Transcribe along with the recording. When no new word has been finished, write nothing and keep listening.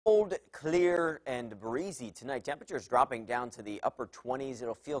Cold, clear, and breezy tonight. Temperatures dropping down to the upper 20s.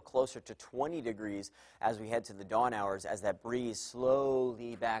 It'll feel closer to 20 degrees as we head to the dawn hours as that breeze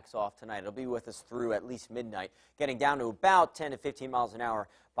slowly backs off tonight. It'll be with us through at least midnight, getting down to about 10 to 15 miles an hour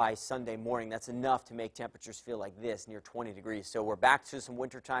by Sunday morning. That's enough to make temperatures feel like this, near 20 degrees. So we're back to some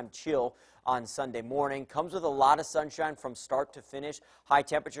wintertime chill on Sunday morning. Comes with a lot of sunshine from start to finish. High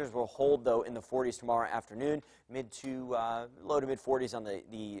temperatures will hold, though, in the 40s tomorrow afternoon, low to mid 40s on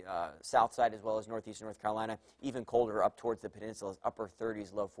the south side as well as northeastern North Carolina. Even colder up towards the peninsula, upper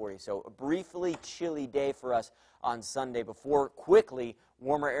 30s, low 40s. So a briefly chilly day for us on Sunday before quickly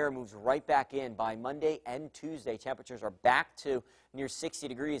warmer air moves right back in. By Monday and Tuesday, temperatures are back to near 60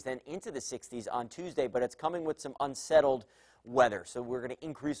 degrees, then into the 60s on Tuesday, but it's coming with some unsettled weather. So we're going to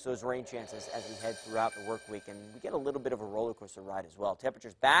increase those rain chances as we head throughout the work week, and we get a little bit of a roller coaster ride as well.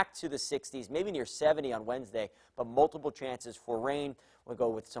 Temperatures back to the 60s, maybe near 70 on Wednesday, but multiple chances for rain. We'll go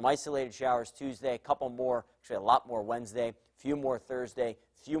with some isolated showers Tuesday, a couple more, actually a lot more Wednesday, few more Thursday,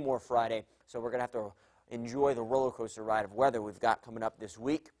 few more Friday. So we're going to have to enjoy the roller coaster ride of weather we've got coming up this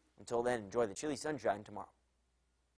week. Until then, enjoy the chilly sunshine tomorrow.